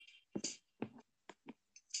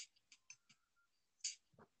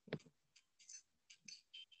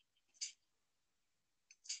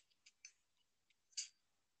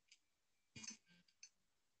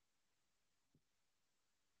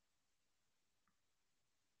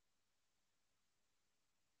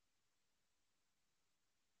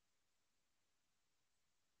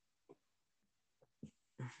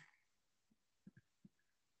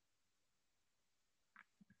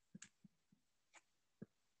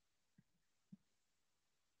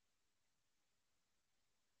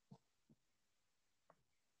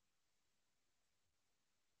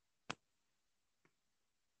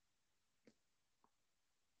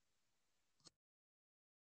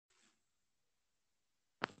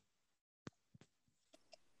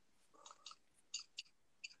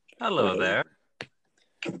Hello Hello, there.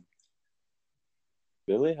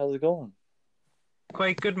 Billy. How's it going?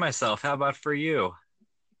 Quite good myself. How about for you?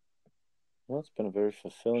 Well, it's been a very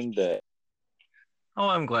fulfilling day. Oh,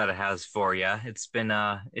 I'm glad it has for you. It's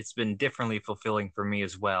been differently fulfilling for me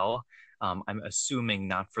as well. I'm assuming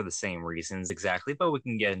not for the same reasons exactly, but we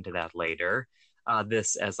can get into that later.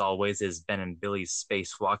 This, as always, is Ben and Billy's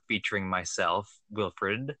Spacewalk featuring myself,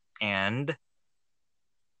 Wilfred, and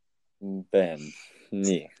Ben,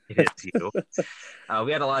 me. it is you.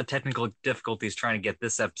 We had a lot of technical difficulties trying to get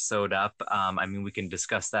this episode up. I mean, we can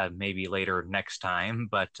discuss that maybe later next time,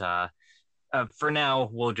 but for now,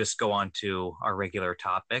 we'll just go on to our regular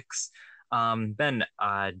topics. Ben,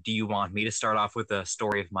 do you want me to start off with a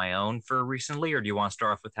story of my own for recently, or do you want to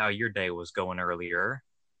start off with how your day was going earlier?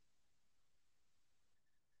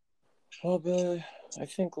 Well, Billy, I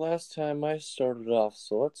think last time I started off,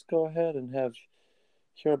 so let's go ahead and have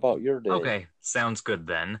hear about your day. Okay, sounds good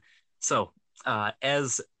then. So,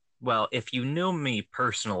 as well, if you know me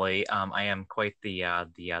personally, I am quite the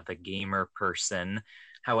gamer person.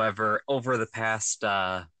 However, over the past,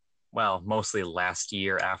 well, mostly last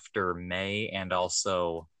year after May, and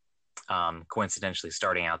also coincidentally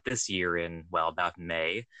starting out this year in, well, about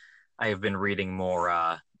May, I have been reading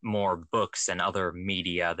more books and other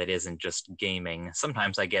media that isn't just gaming.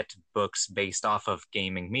 Sometimes I get books based off of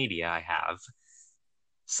gaming media I have.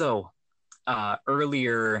 So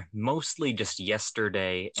earlier, mostly just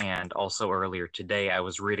yesterday and also earlier today, I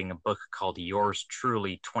was reading a book called Yours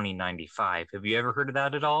Truly 2095. Have you ever heard of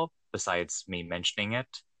that at all, besides me mentioning it?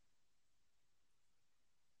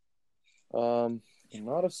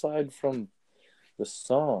 Not aside from the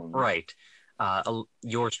song. Right.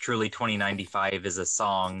 Yours Truly 2095 is a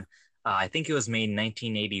song. I think it was made in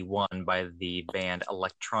 1981 by the band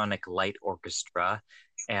Electronic Light Orchestra,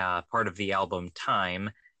 part of the album Time.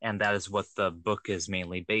 And that is what the book is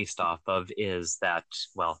mainly based off of, is that,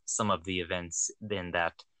 well, some of the events in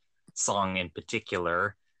that song in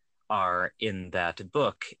particular are in that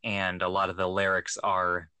book. And a lot of the lyrics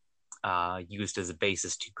are used as a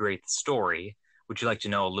basis to create the story. Would you like to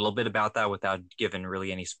know a little bit about that without giving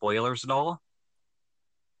really any spoilers at all?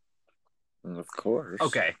 Of course.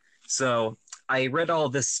 Okay, so I read all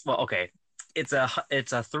this. Well, okay, it's a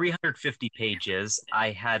 350 pages. I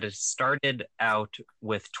had started out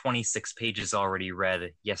with 26 pages already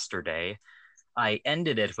read yesterday. I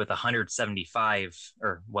ended it with 175,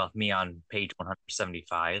 or well, me on page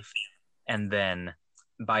 175, and then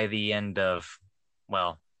by the end of,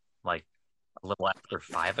 well, like a little after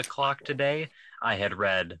 5 o'clock today, I had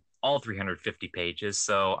read all 350 pages.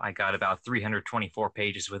 So I got about 324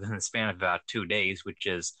 pages within the span of about 2 days, which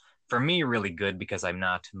is for me really good because I'm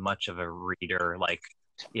not much of a reader. Like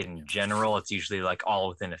in general, it's usually like all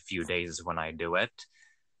within a few days when I do it.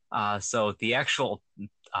 So the actual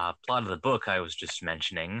plot of the book I was just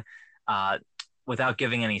mentioning, uh, without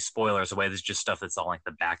giving any spoilers away, this is just stuff that's all like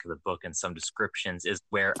the back of the book and some descriptions, is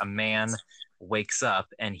where a man wakes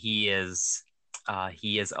up and he is a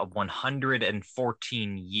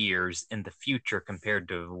 114 years in the future compared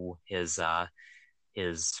to his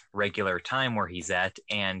regular time where he's at,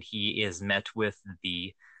 and he is met with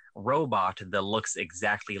the robot that looks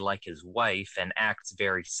exactly like his wife and acts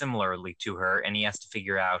very similarly to her, and he has to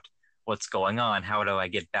figure out what's going on. How do I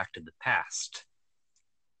get back to the past?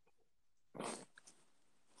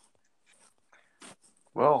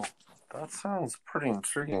 Well, that sounds pretty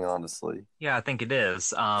intriguing, honestly. Yeah, I think it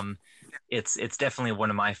is. It's definitely one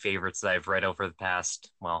of my favorites that I've read over the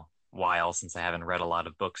past, well, while, since I haven't read a lot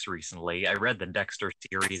of books recently. I read the Dexter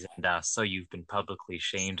series and So You've Been Publicly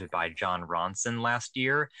Shamed by John Ronson last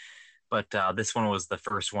year, but this one was the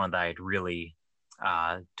first one that I had really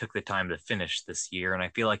took the time to finish this year, and I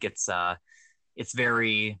feel like it's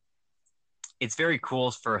very it's very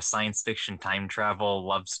cool for a science fiction time travel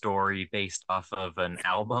love story based off of an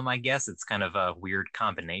album, I guess. It's kind of a weird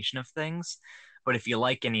combination of things. But if you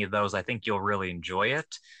like any of those, I think you'll really enjoy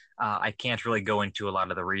it. I can't really go into a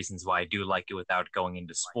lot of the reasons why I do like it without going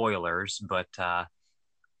into spoilers, but I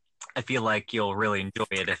feel like you'll really enjoy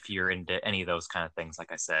it if you're into any of those kind of things,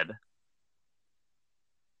 like I said.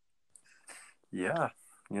 Yeah,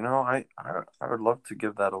 I would love to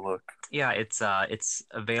give that a look. Yeah, it's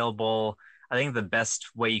available. I think the best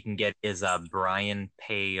way you can get is Brian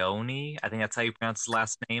Payoni. I think that's how you pronounce his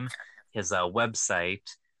last name. His website,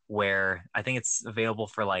 where I think it's available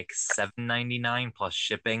for like 7.99 plus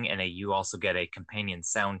shipping, and you also get a companion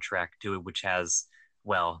soundtrack to it, which has,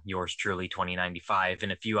 well, yours truly 2095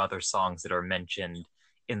 and a few other songs that are mentioned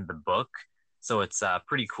in the book. So it's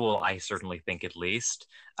pretty cool, I certainly think, at least.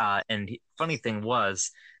 And funny thing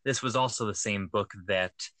was, this was also the same book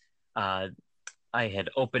that uh, I had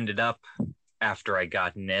opened it up after I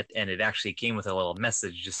gotten it, and it actually came with a little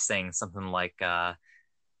message just saying something like,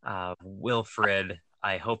 Wilfred,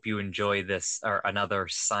 I hope you enjoy this or another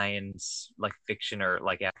science like fiction or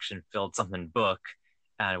like action filled something book,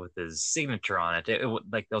 with his signature on it.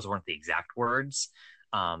 Like those weren't the exact words.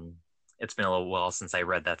 Um, it's been a little while since I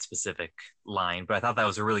read that specific line, but I thought that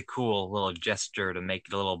was a really cool little gesture to make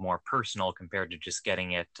it a little more personal compared to just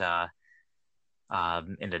getting it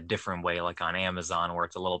in a different way, like on Amazon, where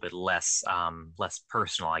it's a little bit less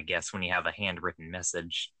personal, I guess, when you have a handwritten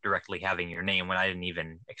message directly having your name. When I didn't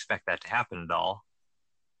even expect that to happen at all.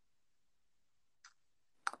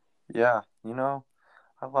 Yeah,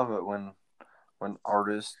 I love it when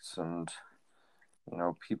artists and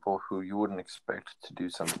people who you wouldn't expect to do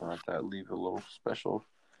something like that leave a little special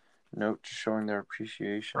note showing their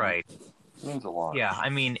appreciation. Right. It means a lot. Yeah, I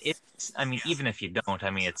mean, even if you don't, I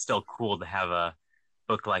mean, it's still cool to have a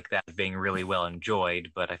book like that being really well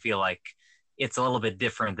enjoyed, but I feel like it's a little bit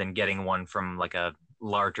different than getting one from like a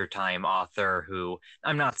larger time author who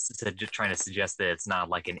I'm not trying to suggest that it's not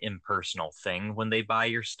like an impersonal thing when they buy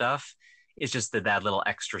your stuff. It's just that little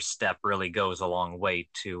extra step really goes a long way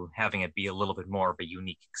to having it be a little bit more of a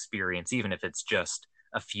unique experience, even if it's just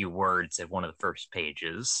a few words at one of the first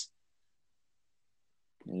pages.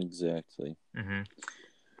 Exactly. Mm-hmm.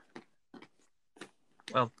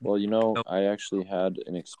 Well, I actually had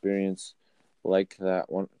an experience like that.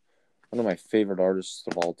 One of my favorite artists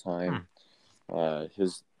of all time.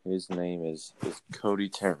 His name is Cody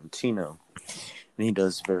Tarantino, and he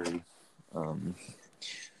does very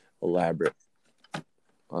elaborate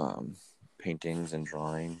paintings and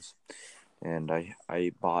drawings. And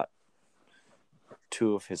I bought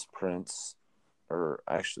 2 of his prints, or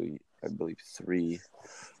actually I believe 3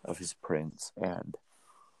 of his prints, and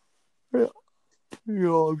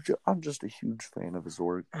I'm just a huge fan of his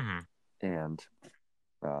work. And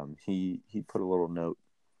he put a little note,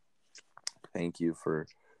 thank you for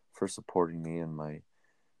supporting me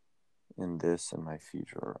in this and my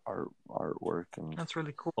future artwork, and That's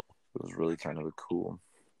really cool. it was really kind of a cool.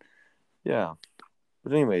 Yeah.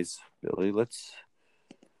 But anyways, Billy, let's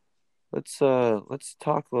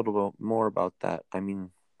talk a little bit more about that. I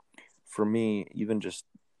mean, for me, even just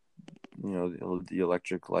the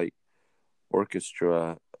Electric Light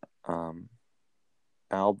Orchestra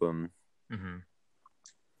album,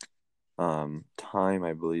 Time,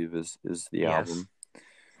 I believe is the album,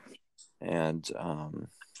 and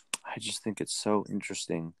I just think it's so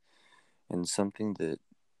interesting and something that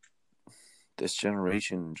this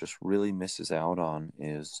generation just really misses out on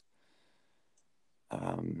is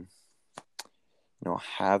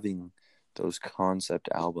having those concept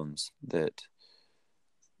albums that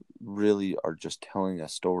really are just telling a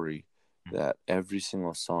story, that every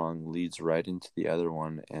single song leads right into the other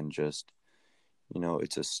one, and just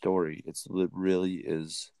it's a story. It really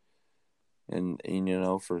is. And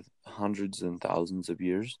for hundreds and thousands of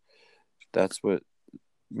years, that's what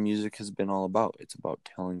music has been all about. It's about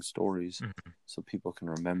telling stories so people can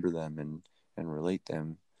remember them and relate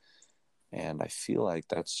them. And I feel like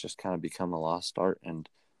that's just kind of become a lost art. And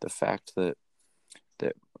the fact that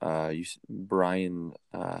Brian,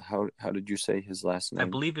 how did you say his last name? I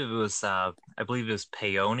believe it was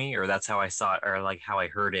Peony, or that's how I saw it, or like how I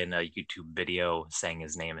heard in a YouTube video saying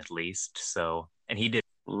his name at least. So, and he didn't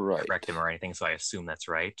correct him or anything, so I assume that's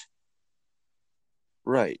right.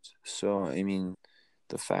 Right. So, I mean,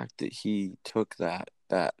 the fact that he took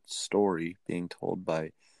that story being told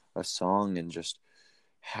by a song and just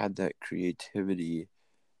had that creativity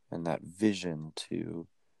and that vision to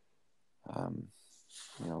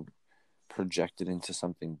project it into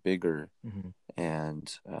something bigger,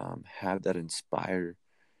 and have that inspire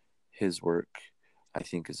his work, I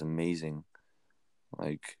think is amazing.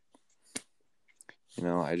 Like,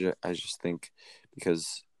 I just think,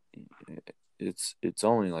 because it's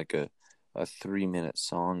only like a 3-minute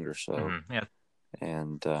song or so.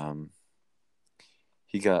 And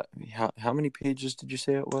he got, how many pages did you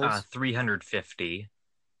say it was? 350.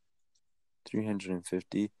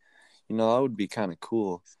 350. That would be kind of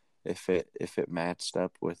cool if it matched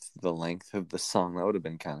up with the length of the song. That would have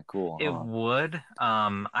been kind of cool. It would.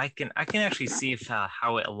 I can actually see if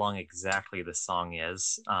how long exactly the song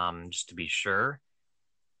is, just to be sure.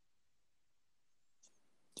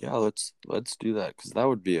 Yeah, let's do that, because that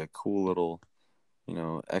would be a cool little,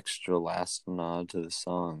 extra last nod to the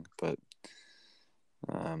song. But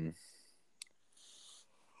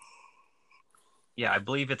yeah, I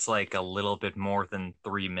believe it's like a little bit more than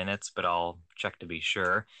 3 minutes, but I'll check to be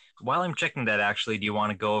sure. While I'm checking that, actually, do you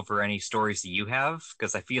want to go over any stories that you have?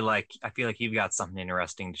 Because I feel like you've got something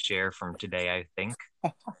interesting to share from today, I think.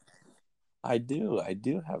 I do. I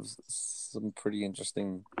do have some pretty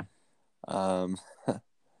interesting. Um,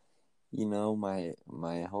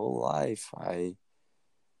 my whole life, I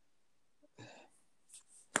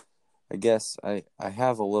guess I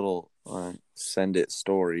have a little send it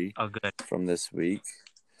story Oh, good. from this week.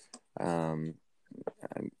 Um,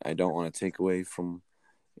 I don't want to take away from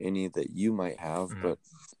any that you might have, Mhm. but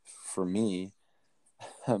for me,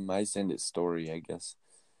 my send it story, I guess.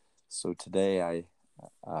 So today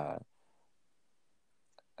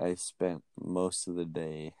I spent most of the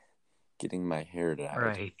day getting my hair dyed,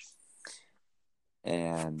 Right.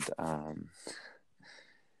 and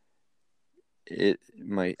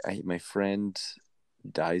my friend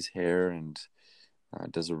dyes hair and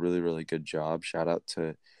does a really really good job. Shout out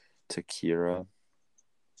to Kira.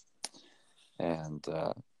 And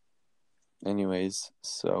anyways,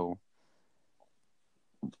 so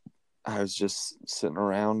I was just sitting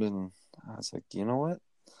around and I was like, you know what?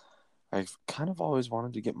 I've kind of always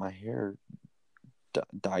wanted to get my hair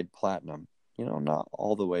dyed platinum. Not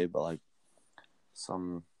all the way, but like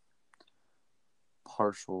some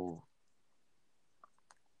partial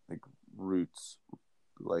like roots,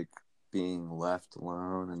 like being left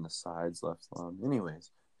alone and the sides left alone.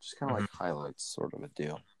 Anyways, just kind of Mhm. like highlights, sort of a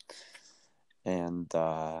deal. And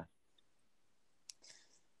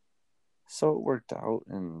so it worked out,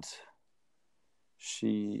 and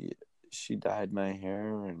she she dyed my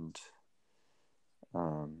hair, and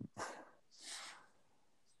um,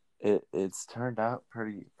 it's turned out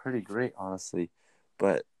pretty great, honestly.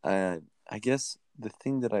 But I guess the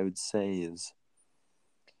thing that I would say is,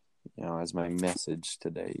 as my message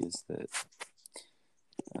today is that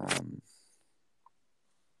um,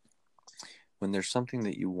 when there's something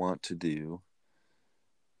that you want to do,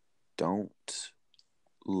 don't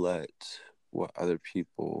let what other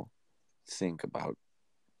people think about,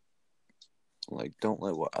 like, don't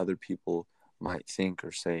let what other people might think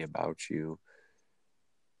or say about you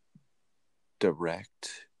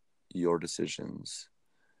direct your decisions.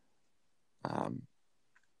 Um,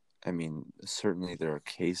 I mean, certainly there are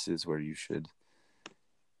cases where you should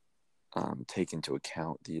take into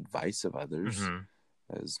account the advice of others, Mhm.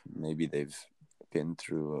 as maybe they've been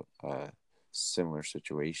through a similar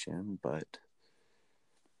situation. But,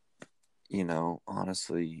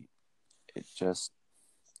 honestly, it just,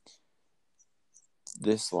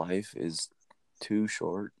 this life is too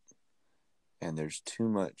short and there's too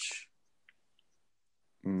much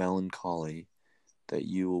melancholy that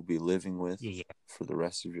you will be living with Yeah. for the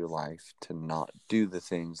rest of your life to not do the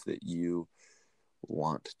things that you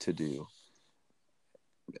want to do.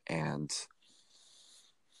 And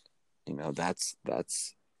that's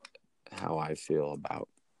how I feel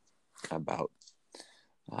about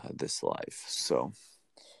this life. So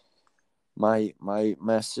my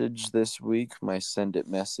message this week, my send it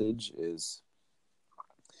message, is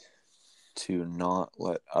to not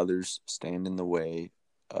let others stand in the way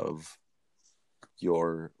of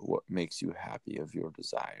what makes you happy, of your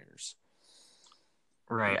desires.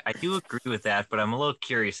 Right. I do agree with that, but I'm a little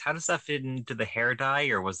curious. How does that fit into the hair dye,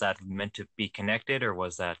 or was that meant to be connected, or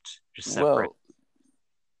was that just separate? Well,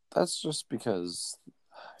 that's just because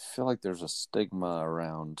I feel like there's a stigma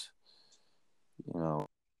around, you know,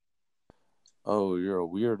 oh, you're a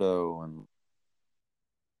weirdo, and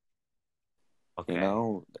you Okay.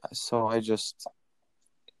 know, so I just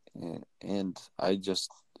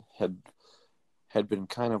had had been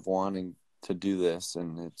kind of wanting to do this,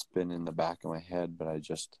 and it's been in the back of my head, but I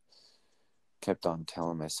just kept on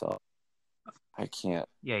telling myself I can't.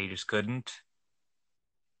 Yeah, you just couldn't.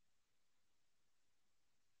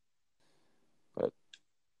 But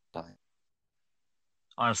I,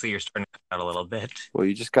 Honestly, you're starting to cut out a little bit. well,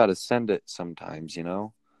 you just got to send it sometimes,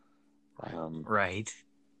 Um, Right.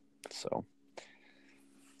 so,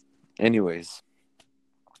 anyways,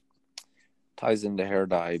 ties into hair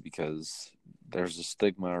dye because there's a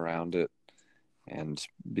stigma around it, and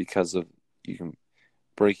because of you can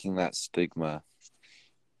breaking that stigma,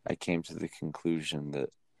 I came to the conclusion that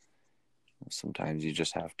sometimes you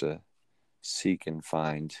just have to seek and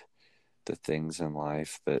find the things in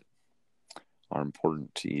life that are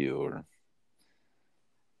important to you, or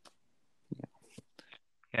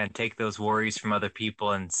And take those worries from other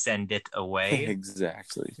people and send it away.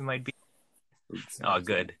 exactly. You might be. Oh, Exactly.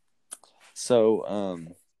 good. So,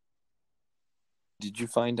 did you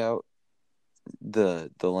find out the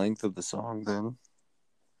length of the song then?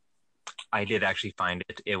 I did actually find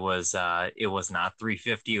it. It was not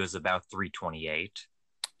 350, it was about 328.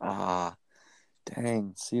 Ah,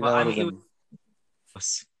 dang. See, Well, that I would have mean, it been.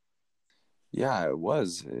 was, Yeah, it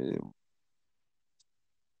was.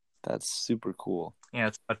 That's super cool. yeah,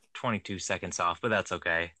 it's about 22 seconds off, but that's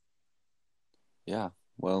okay. Yeah,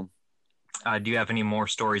 well, Do you have any more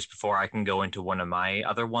stories before I can go into one of my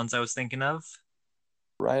other ones I was thinking of?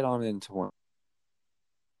 right on into one.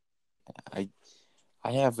 I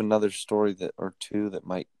I have another story that or two that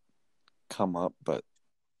might come up, but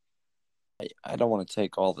I don't want to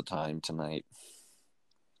take all the time tonight.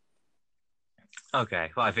 Okay,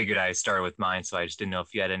 well, I figured I started with mine, so I just didn't know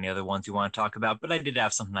if you had any other ones you want to talk about, but I did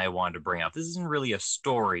have something I wanted to bring up. This isn't really a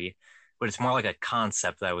story, but it's more like a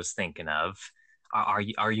concept that I was thinking of. Are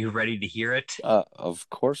you ready to hear it? Of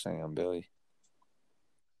course I am, Billy.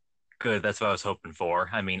 Good, that's what I was hoping for.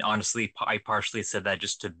 I mean, honestly, I partially said that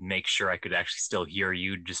just to make sure I could actually still hear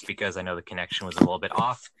you, just because I know the connection was a little bit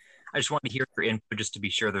off. I just wanted to hear your input just to be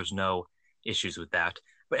sure there's no issues with that.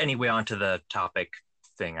 But anyway, on to the topic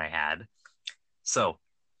thing I had. So,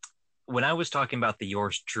 when I was talking about the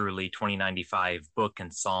Yours Truly 2095 book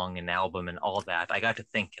and song and album and all that, I got to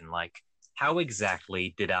thinking, like, how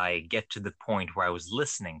exactly did I get to the point where I was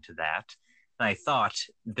listening to that? And I thought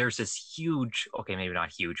there's this huge, okay, maybe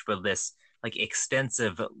not huge, but this like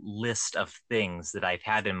extensive list of things that I've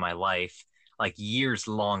had in my life, like years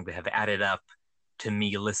long, that have added up to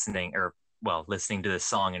me listening or, well, listening to the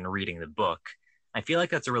song and reading the book. I feel like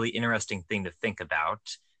that's a really interesting thing to think about.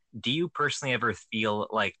 Do you personally ever feel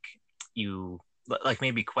like you like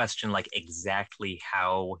maybe question like exactly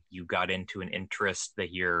how you got into an interest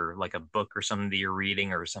that you're like a book or something that you're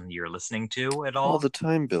reading or something you're listening to at All all? the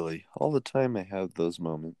time, Billy. All the time I have those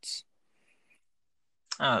moments.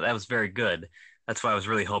 That was very good. That's why I was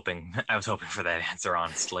really hoping. I was hoping for that answer,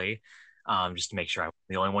 honestly, just to make sure I'm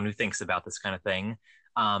the only one who thinks about this kind of thing.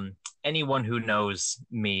 Um, Anyone who knows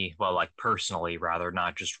me, well, like personally, rather,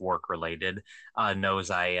 not just work related, knows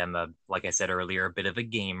I am like I said earlier, a bit of a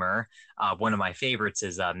gamer. One of my favorites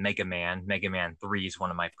is Mega Man. Mega Man 3 is one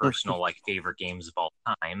of my personal like favorite games of all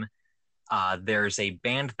time. There's a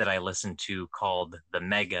band that I listen to called the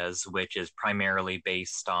Megas, which is primarily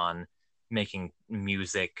based on making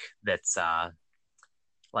music that's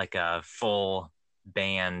like a full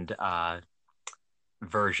band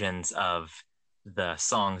versions of the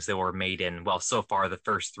songs that were made in, well, so far the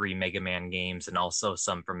first three Mega Man games, and also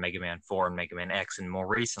some from Mega Man 4 and Mega Man X, and more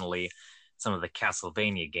recently, some of the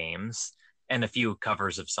Castlevania games, and a few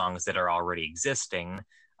covers of songs that are already existing,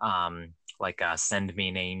 like Send Me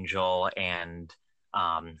an Angel and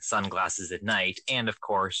Sunglasses at Night, and of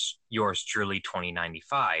course, Yours Truly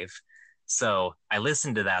 2095. So I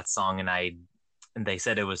listened to that song and they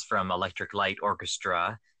said it was from Electric Light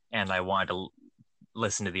Orchestra, and I wanted to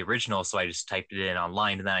listen to the original, so I just typed it in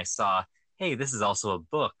online, and then I saw, hey, this is also a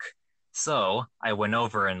book. So I went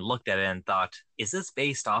over and looked at it and thought, is this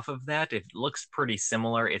based off of that? It looks pretty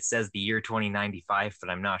similar. It says the year 2095, but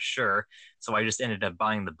I'm not sure. So I just ended up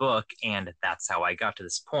buying the book, and that's how I got to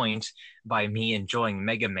this point by me enjoying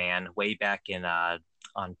Mega Man way back in on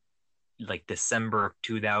like December of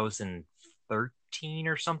 2013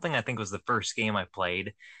 or something. I think was the first game I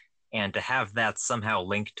played, and to have that somehow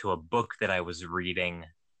linked to a book that I was reading,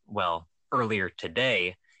 well, earlier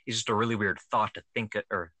today is just a really weird thought to think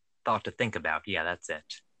about. Yeah, that's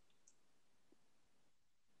it.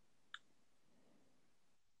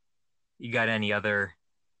 You got any other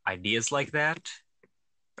ideas like that?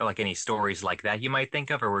 Or like any stories like that you might think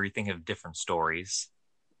of, or were you thinking of different stories?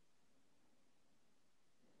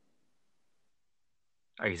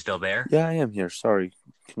 Are you still there? Yeah, I am here. Sorry.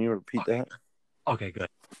 Can you repeat Okay, that? okay, good.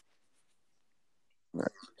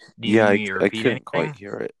 Do you Yeah, need me to I repeat couldn't quite anything?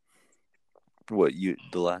 hear it.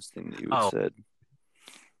 The last thing that you had Oh, said.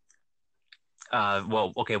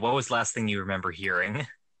 well, okay. What was the last thing you remember hearing?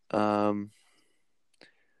 Um,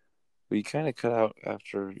 we kind of cut out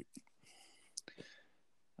after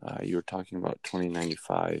you were talking about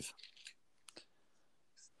 2095.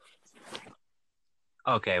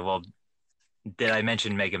 Okay, well, did I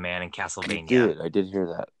mention Mega Man and You Castlevania? did. I did hear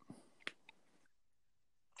that.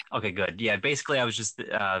 Okay, good. Yeah, basically, I was just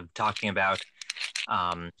talking about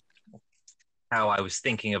um, how I was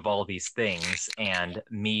thinking of all these things, and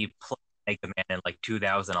me playing Mega Man in like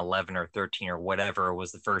 2011 or 13 or whatever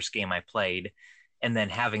was the first game I played, and then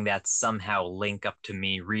having that somehow link up to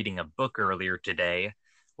me reading a book earlier today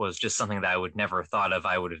was just something that I would never thought of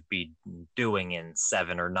I would have been doing in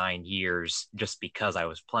 7 or 9 years just because I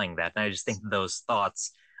was playing that. And I just think those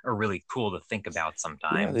thoughts are really cool to think about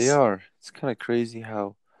Yeah, they sometimes. are. It's kind of crazy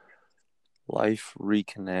how life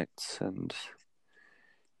reconnects and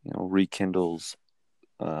rekindles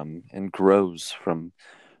and grows from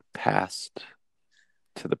past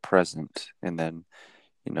to the present, and then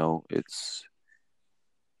it's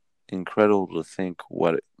incredible to think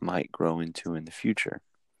what it might grow into in the future.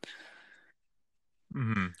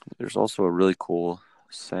 Mm-hmm. There's also a really cool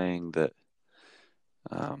saying that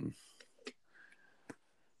Um,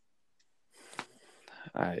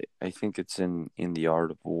 I think it's in The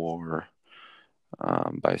Art of War,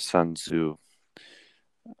 by Sun Tzu,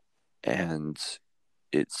 and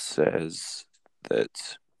it says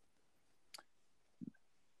that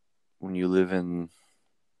when you live in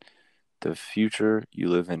the future, you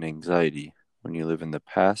live in anxiety. When you live in the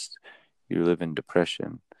past, you live in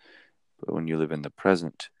depression. But when you live in the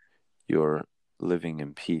present, you're living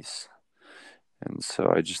in peace. And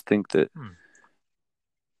so I just think that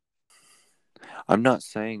I'm not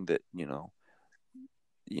saying that, you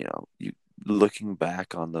looking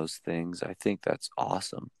back on those things, I think that's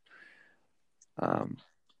awesome.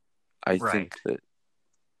 I Right. think that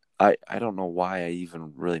I don't know why I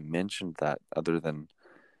even really mentioned that, other than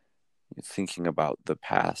thinking about the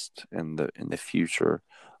past and the future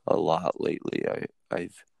a lot lately.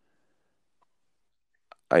 I've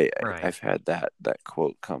Right. had that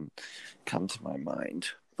quote come to my mind.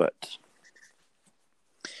 But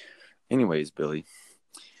anyways, Billy,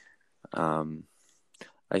 um,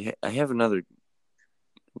 I have another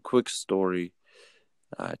quick story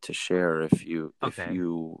to share if Okay.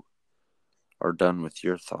 you are done with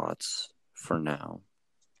your thoughts for now.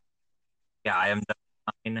 Yeah, I am done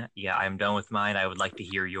with mine. Yeah, I am done with mine. I would like to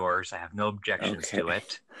hear yours. I have no objections Okay. to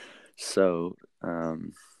it. So,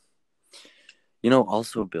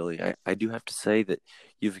 also, Billy, I do have to say that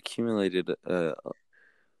you've accumulated a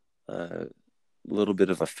little bit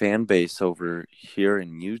of a fan base over here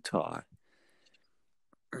in Utah.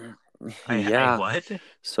 I Yeah. what?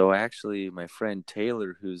 So actually, my friend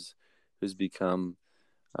Taylor, who's become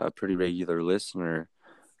a pretty regular listener,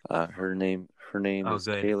 her name Oh, is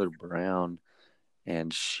good. Taylor Brown,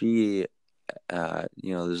 and she,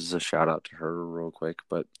 this is a shout out to her real quick,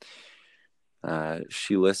 but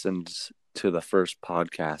she listened to the first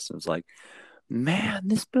podcast and was like, "Man,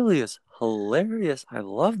 this Billy is hilarious. I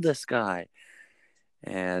love this guy."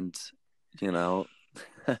 And you know,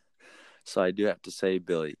 so I do have to say,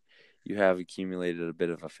 Billy, you have accumulated a bit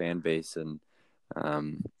of a fan base, and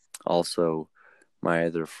um, also my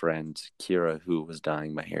other friend Kira, who was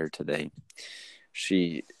dyeing my hair today,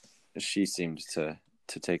 she seemed to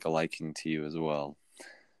take a liking to you as well.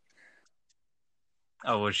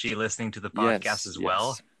 Oh, was she listening to the podcast Yes, as well?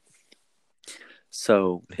 yes.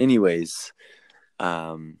 So, anyways,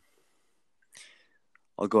 um,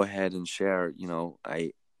 I'll go ahead and share.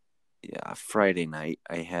 Friday night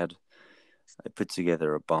I put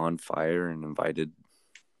together a bonfire and invited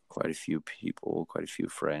quite a few people, quite a few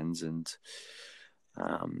friends, and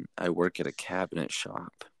I work at a cabinet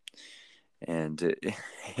shop, and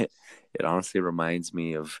it honestly reminds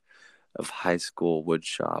me of high school wood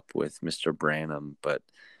shop with Mr. Branham, but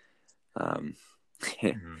um,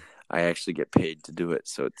 Mhm. I actually get paid to do it,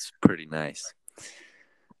 so it's pretty nice.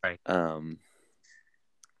 Right.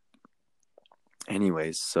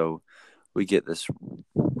 Anyways, so we get this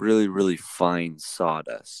really, really fine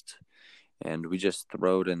sawdust, and we just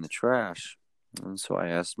throw it in the trash. And so I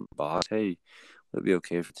asked my boss, "Hey, would it be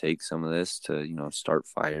okay if I take some of this to, start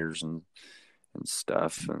fires and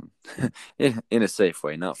stuff, and in a safe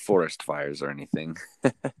way, not forest fires or anything."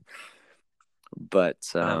 But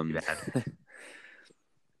Oh, that would be bad.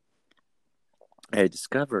 I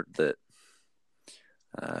discovered that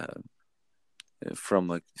uh,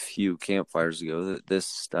 from a few campfires ago that this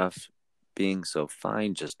stuff, being so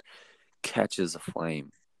fine, just catches a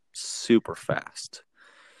flame super fast.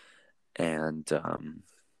 And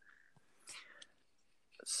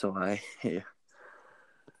so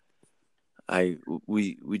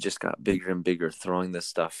we just got bigger and bigger throwing this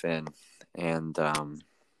stuff in, and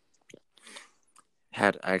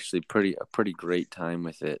had actually a pretty great time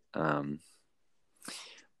with it.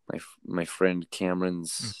 My friend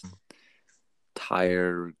Cameron's Mhm.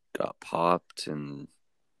 tire got popped, and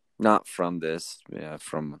not from this, yeah,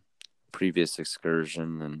 from previous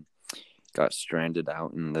excursion, and got stranded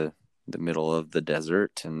out in the middle of the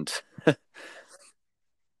desert. And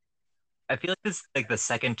I feel like this is like the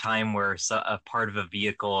second time where a part of a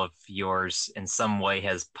vehicle of yours in some way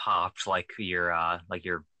has popped, like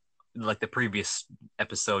the previous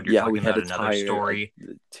episode. You're yeah, we talking had about a another tire, story, a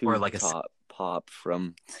or tube like top pop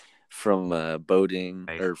from boating,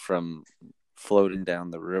 right. or from floating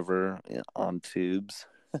down the river on tubes.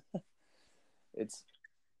 It's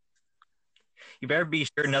You better be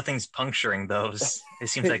sure nothing's puncturing those. It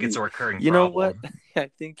seems like it's a recurring you know what? problem. I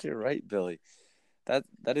think you're right, Billy. That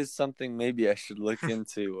is something maybe I should look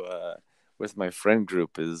into with my friend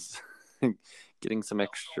group, is getting some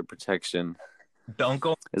extra protection. Don't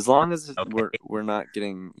go. As long as Okay. we're not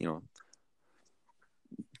getting,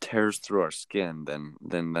 tears through our skin,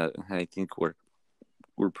 then that I think we're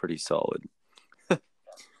pretty solid.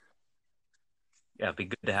 Yeah, it'd be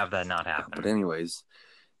good to have that not But happen. anyways,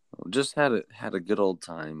 just had a good old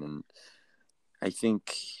time, and I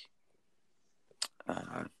think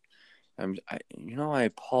I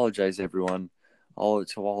apologize everyone, all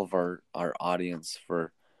of our audience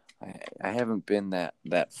for I haven't been that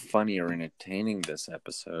funny or entertaining this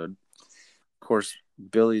episode. Of course,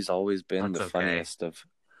 Billy's always been That's the okay. funniest of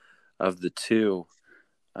the two,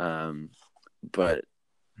 but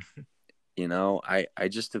I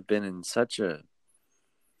just have been in such a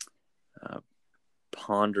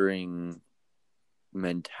pondering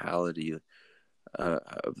mentality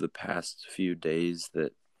of the past few days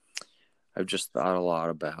that I've just thought a lot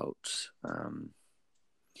about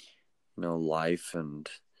life and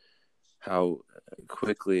how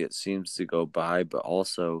quickly it seems to go by, but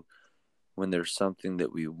also when there's something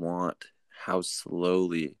that we want, how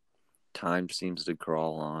slowly time seems to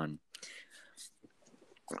crawl on.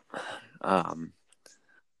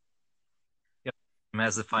 Yep.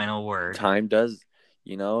 As the final word. Time does,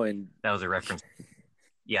 and That was a reference.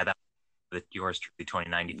 Yeah, that was the Yours Truly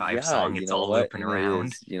 2095 yeah, song. you It's know all what? looping And it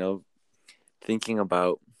around. is,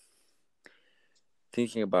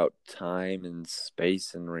 thinking about time and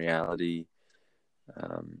space and reality.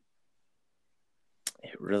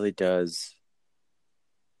 It really does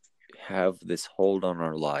have this hold on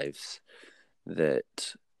our lives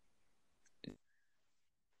that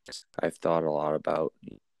I've thought a lot about.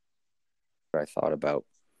 I thought about,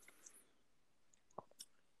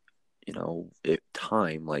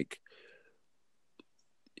 time, like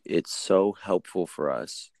it's so helpful for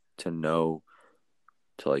us to know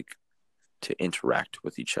to interact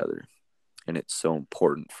with each other. And it's so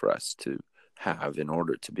important for us to have in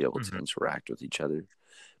order to be able to interact with each other.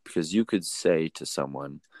 Because you could say to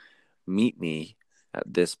someone, meet me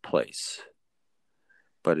at this place.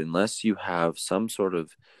 But unless you have some sort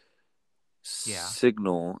of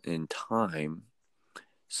signal in time,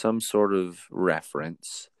 some sort of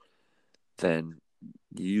reference, then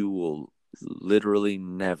you will literally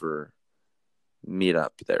never meet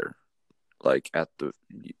up there. You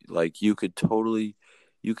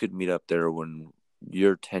could meet up there when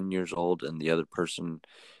you're 10 years old and the other person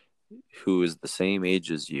who is the same age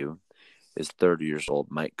as you is 30 years old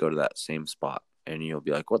might go to that same spot, and you'll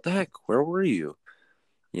be like, what the heck, where were you?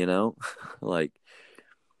 Like,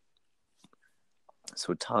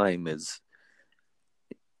 so time is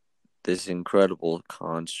this incredible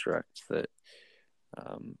construct that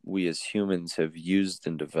we as humans have used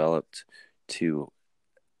and developed to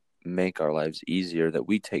make our lives easier, that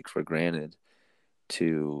we take for granted,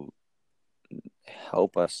 to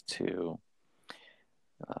help us to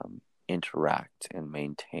interact and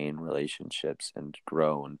maintain relationships and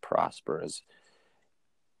grow and prosper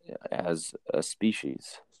as a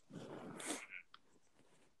species.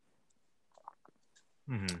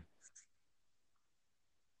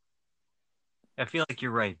 I feel like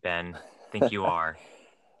you're right, Ben. I think you are.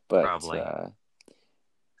 But Probably.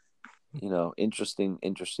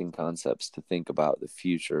 interesting concepts to think about the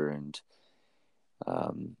future, and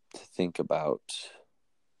to think about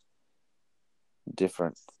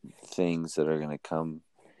different things that are going to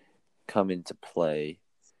come into play.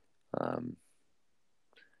 Who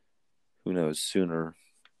knows, sooner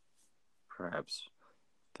perhaps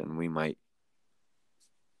than we might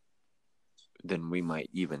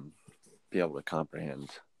even be able to comprehend.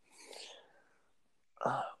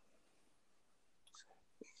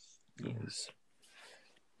 Yes.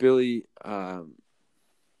 Billy, I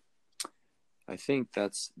think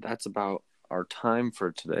that's about our time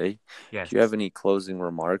for today. Yes. Do you have any closing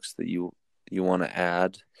remarks that you want to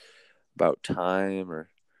add about time or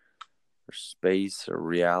space or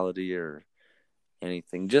reality or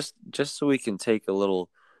anything? Just so we can take a little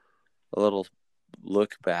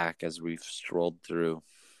look back as we've strolled through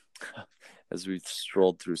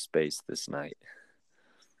space this night.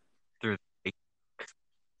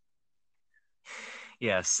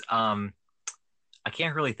 Yes. I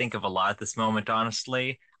can't really think of a lot at this moment,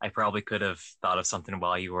 honestly. I probably could have thought of something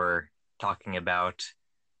while you were talking about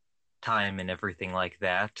time and everything like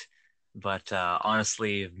that. But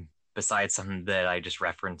honestly, besides something that I just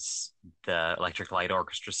referenced, the Electric Light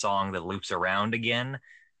Orchestra song that loops around again,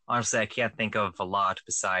 honestly, I can't think of a lot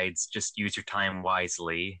besides just use your time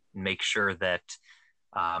wisely. Make sure that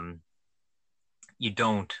you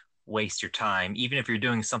don't waste your time. Even if you're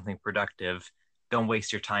doing something productive, don't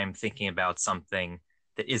waste your time thinking about something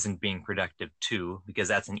that isn't being productive too, because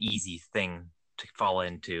that's an easy thing to fall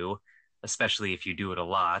into, especially if you do it a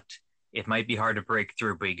lot. It might be hard to break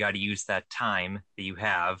through, but you got to use that time that you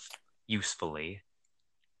have usefully.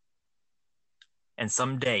 And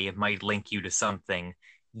someday it might link you to something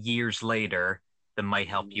years later that might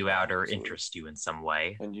help you Yeah, out or absolutely. interest you in some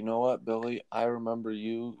way. And you know what, Billy? I remember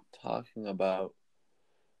you talking about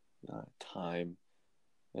time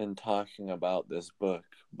and talking about this book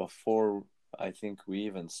before I think we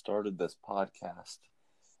even started this podcast.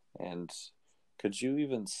 And could you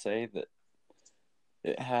even say that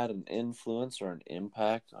it had an influence or an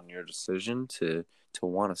impact on your decision to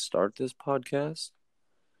want to start this podcast?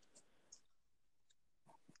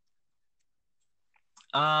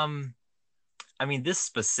 I mean, this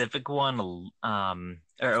specific one,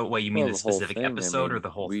 or what, you mean Well, the the whole specific thing. I episode or mean, the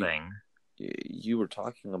whole thing? you were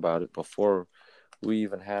talking about it before we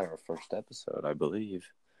even had our first episode, I believe.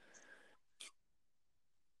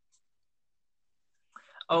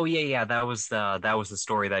 Oh yeah, that was the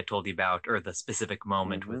story that I told you about, or the specific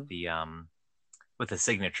moment Mm-hmm. with the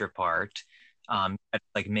signature part.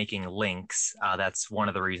 Like making links. That's one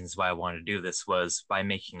of the reasons why I wanted to do this, was by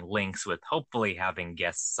making links with hopefully having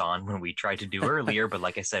guests on when we tried to do earlier. But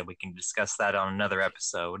like I said, we can discuss that on another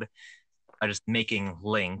episode. Just making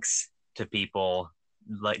links to people,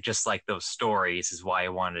 like just like those stories, is why I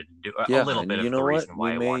wanted to do a Yeah, little and bit you of know the what? reason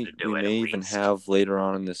why I wanted to We do it, may at even least. have later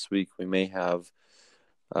on in this week. We may have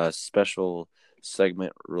a special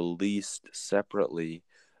segment released separately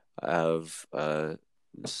of a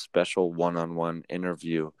special one-on-one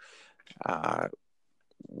interview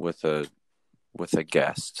with a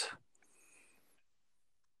guest.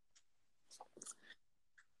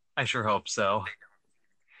 I sure hope so.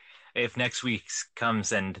 If next week's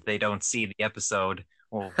comes and they don't see the episode,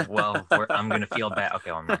 well, I'm gonna feel bad.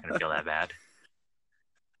 Okay, well, I'm not gonna feel that bad.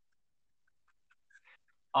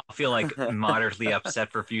 I'll feel like moderately upset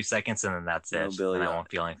for a few seconds, and then that's No, it. Then Billy. I won't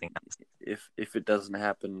feel anything else. If it doesn't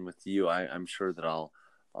happen with you, I'm sure that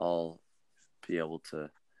I'll be able to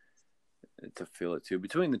feel it too.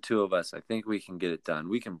 Between the two of us, I think we can get it done.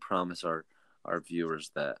 We can promise our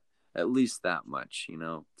viewers that at least that much, you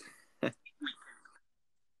know.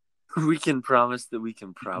 We can promise that we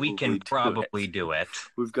can We can probably do it.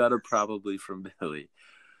 We've got a probably from Billy.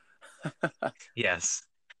 Yes.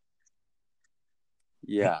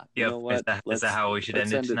 Yeah. You Yep. know what? Is that how we should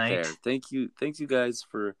end it tonight? there. Thank you guys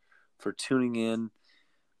for tuning in.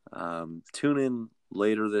 Tune in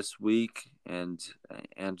later this week and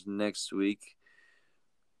next week.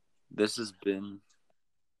 This has been.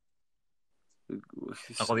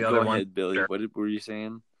 All the Go other ahead, ones. Billy. Sure. What were you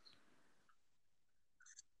saying?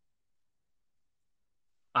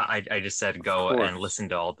 I just said go and listen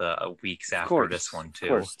to all the weeks after this one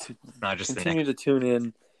too. Not just continue to tune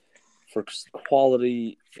in for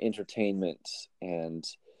quality entertainment and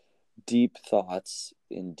deep thoughts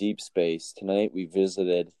in deep space. Tonight we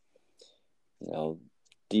visited,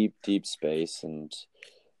 deep space, and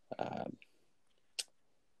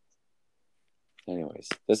anyways,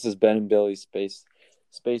 this is Ben and Billy's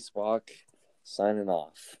Spacewalk signing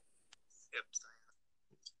off.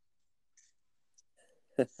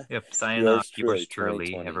 Yep, signing off. Yours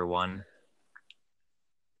truly, everyone.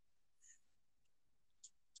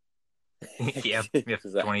 Yep,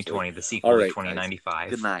 2020, the sequel to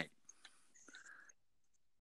 2095. Good night.